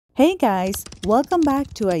Hey guys, welcome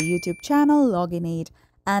back to our YouTube channel Login8,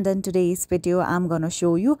 and in today's video I'm gonna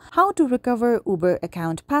show you how to recover Uber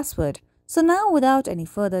account password. So now without any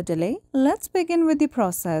further delay, let's begin with the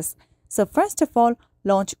process. So first of all,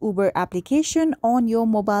 launch Uber application on your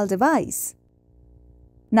mobile device.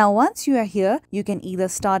 Now once you are here, you can either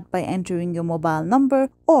start by entering your mobile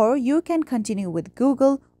number, or you can continue with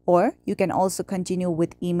Google, or you can also continue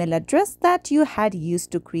with email address that you had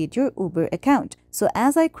used to create your Uber account. So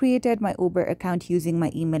as I created my Uber account using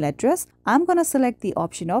my email address, I'm going to select the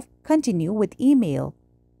option of continue with email.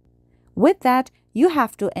 With that, you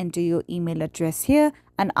have to enter your email address here,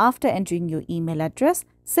 and after entering your email address,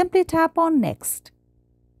 simply tap on next.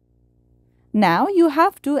 Now you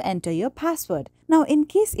have to enter your password. Now in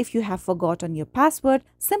case if you have forgotten your password,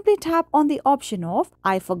 simply tap on the option of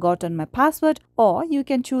I forgotten my password, or you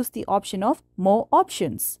can choose the option of more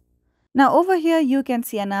options. Now over here you can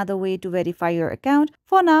see another way to verify your account.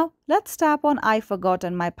 For now, let's tap on I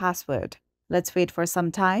forgotten my password. Let's wait for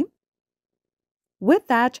some time. With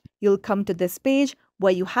that, you'll come to this page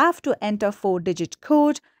where you have to enter 4-digit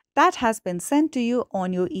code that has been sent to you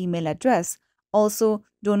on your email address. Also,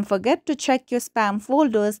 don't forget to check your spam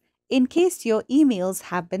folders in case your emails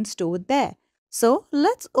have been stored there. So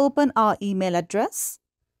let's open our email address.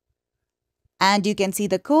 And you can see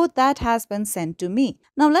the code that has been sent to me.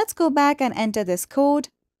 Now let's go back and enter this code.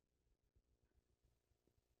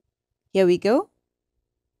 Here we go.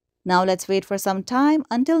 Now let's wait for some time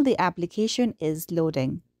until the application is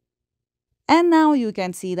loading. And now you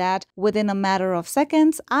can see that within a matter of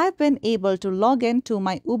seconds, I've been able to log in to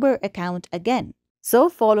my Uber account again. So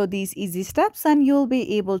follow these easy steps and you'll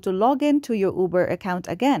be able to log in to your Uber account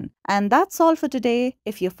again. And that's all for today.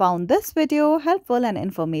 If you found this video helpful and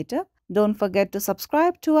informative, don't forget to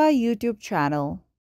subscribe to our YouTube channel.